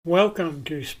Welcome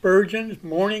to Spurgeon's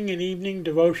Morning and Evening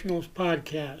Devotionals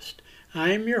podcast.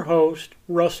 I am your host,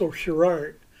 Russell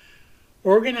Sherrard.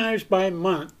 Organized by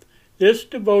month, this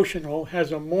devotional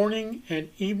has a morning and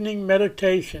evening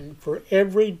meditation for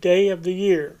every day of the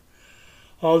year.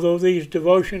 Although these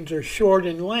devotions are short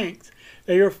in length,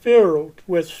 they are filled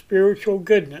with spiritual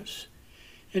goodness.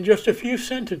 In just a few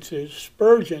sentences,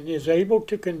 Spurgeon is able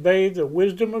to convey the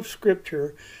wisdom of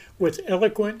Scripture with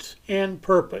eloquence and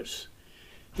purpose.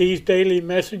 These daily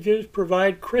messages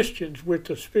provide Christians with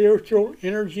the spiritual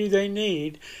energy they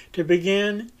need to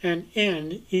begin and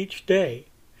end each day.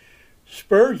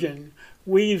 Spurgeon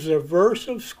weaves a verse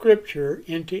of Scripture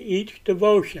into each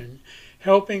devotion,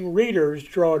 helping readers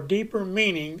draw deeper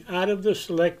meaning out of the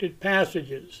selected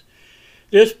passages.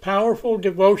 This powerful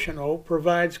devotional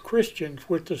provides Christians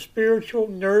with the spiritual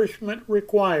nourishment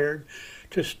required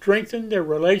to strengthen their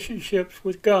relationships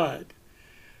with God.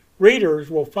 Readers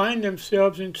will find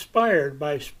themselves inspired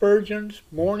by Spurgeon's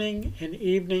morning and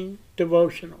evening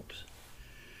devotionals.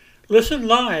 Listen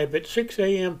live at 6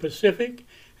 a.m. Pacific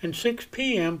and 6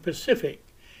 p.m. Pacific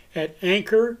at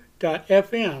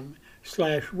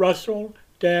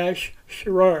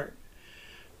anchor.fm/Russell-Sherrard.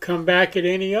 Come back at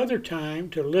any other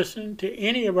time to listen to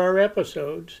any of our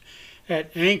episodes at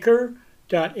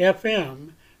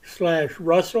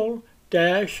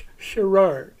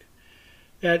anchor.fm/Russell-Sherrard.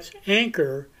 That's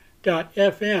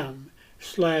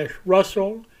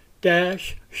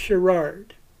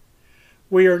anchor.fm/Russell-Sherrard.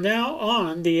 We are now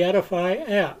on the Edify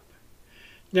app.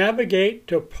 Navigate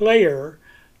to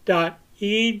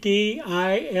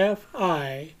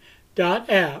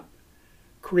player.edifi.app,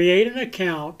 create an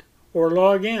account, or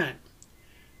log in.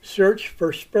 Search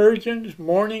for Spurgeon's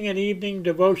Morning and Evening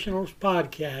Devotionals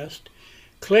podcast,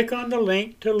 click on the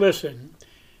link to listen,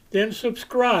 then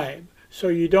subscribe so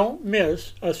you don't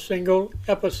miss a single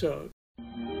episode.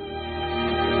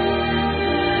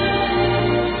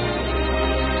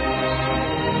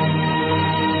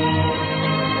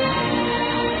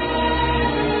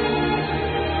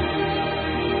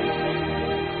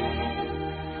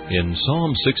 In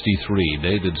Psalm 63,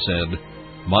 David said,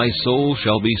 "My soul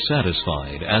shall be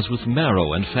satisfied as with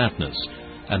marrow and fatness,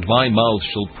 and my mouth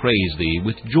shall praise thee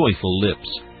with joyful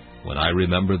lips, when I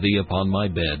remember thee upon my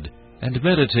bed, and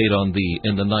meditate on thee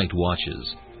in the night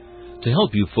watches." To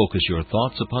help you focus your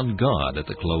thoughts upon God at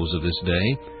the close of this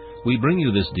day, we bring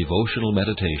you this devotional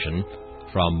meditation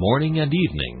from Morning and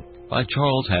Evening by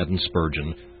Charles Haddon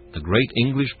Spurgeon, the great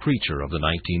English preacher of the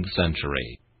 19th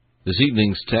century. This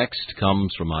evening's text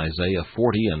comes from Isaiah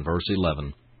 40 and verse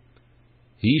 11.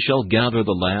 "He shall gather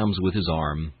the lambs with his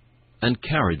arm, and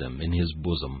carry them in his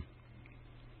bosom."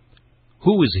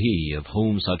 Who is he of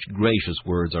whom such gracious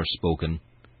words are spoken?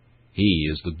 He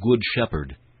is the good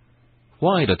shepherd.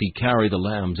 Why doth he carry the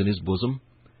lambs in his bosom?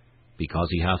 Because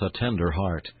he hath a tender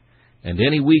heart, and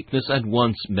any weakness at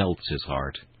once melts his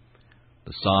heart.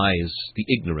 The sighs, the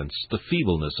ignorance, the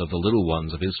feebleness of the little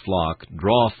ones of his flock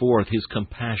draw forth his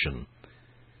compassion.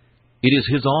 It is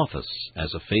his office,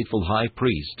 as a faithful high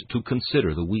priest, to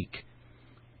consider the weak.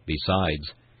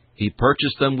 Besides, he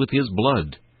purchased them with his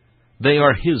blood. They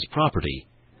are his property.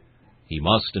 He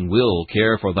must and will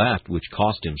care for that which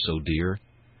cost him so dear.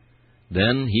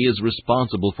 Then he is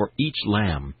responsible for each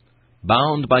lamb,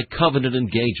 bound by covenant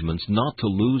engagements not to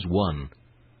lose one.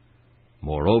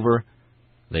 Moreover,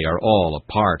 they are all a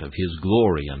part of his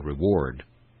glory and reward.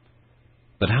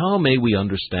 But how may we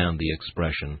understand the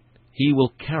expression, "He will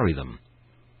carry them"?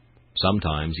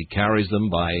 Sometimes he carries them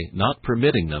by not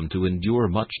permitting them to endure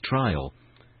much trial.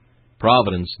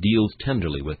 Providence deals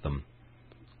tenderly with them.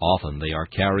 Often they are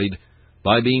carried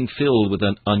by being filled with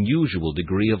an unusual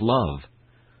degree of love,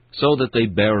 so that they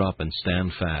bear up and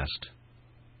stand fast.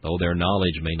 Though their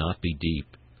knowledge may not be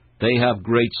deep, they have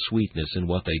great sweetness in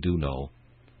what they do know.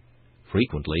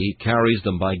 Frequently he carries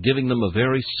them by giving them a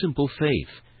very simple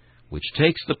faith, which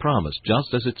takes the promise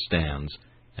just as it stands,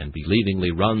 and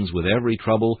believingly runs with every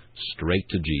trouble straight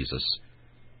to Jesus.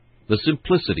 The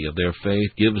simplicity of their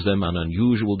faith gives them an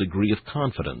unusual degree of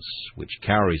confidence, which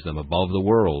carries them above the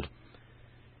world.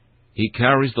 He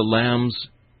carries the lambs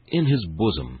in his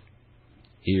bosom.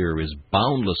 Here is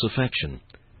boundless affection.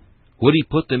 Would he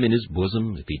put them in his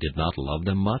bosom if he did not love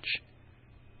them much?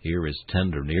 Here is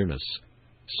tender nearness.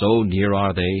 So near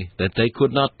are they that they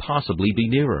could not possibly be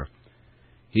nearer.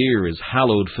 Here is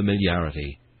hallowed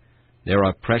familiarity. There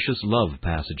are precious love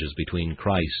passages between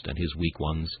Christ and his weak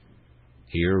ones.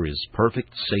 Here is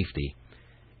perfect safety.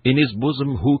 In his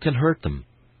bosom who can hurt them?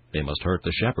 They must hurt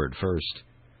the shepherd first.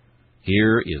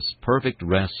 Here is perfect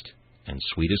rest and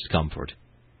sweetest comfort.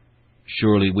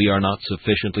 Surely we are not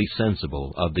sufficiently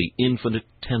sensible of the infinite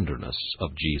tenderness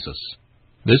of Jesus.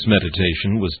 This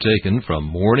meditation was taken from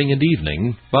Morning and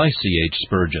Evening by C.H.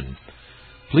 Spurgeon.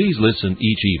 Please listen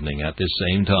each evening at this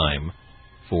same time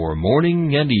for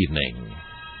Morning and Evening.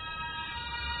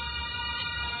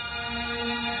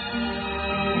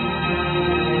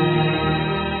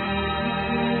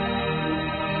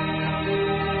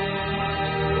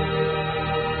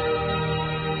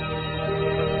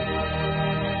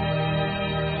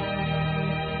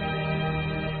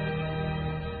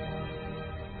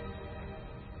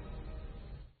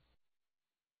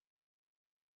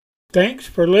 Thanks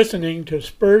for listening to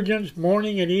Spurgeon's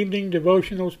Morning and Evening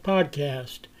Devotionals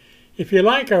podcast. If you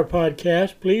like our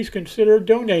podcast, please consider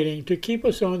donating to keep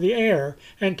us on the air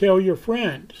and tell your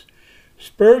friends.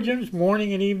 Spurgeon's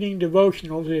Morning and Evening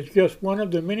Devotionals is just one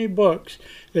of the many books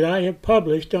that I have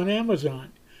published on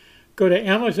Amazon. Go to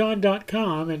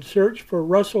Amazon.com and search for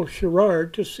Russell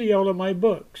Sherrard to see all of my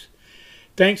books.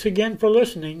 Thanks again for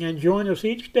listening, and join us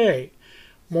each day,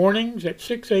 mornings at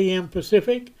 6 a.m.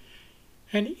 Pacific,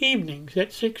 and evenings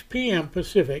at 6 p.m.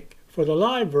 Pacific for the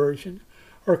live version,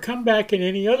 or come back at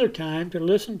any other time to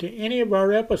listen to any of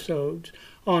our episodes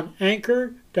on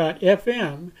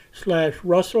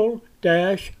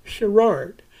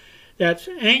anchor.fm/Russell-Sherrard. That's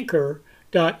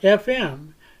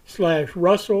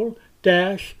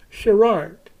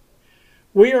anchor.fm/Russell-Sherrard.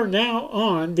 We are now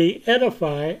on the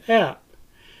Edify app.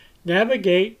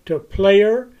 Navigate to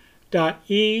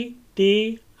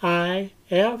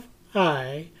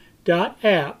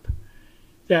player.edifi.app.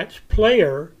 That's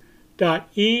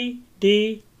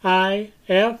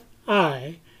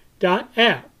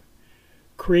player.edifi.app.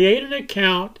 Create an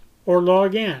account or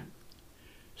log in.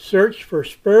 Search for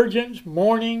Spurgeon's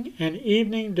Morning and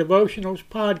Evening Devotionals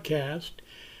podcast.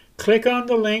 Click on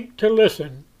the link to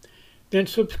listen, then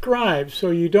subscribe so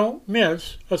you don't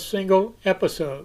miss a single episode.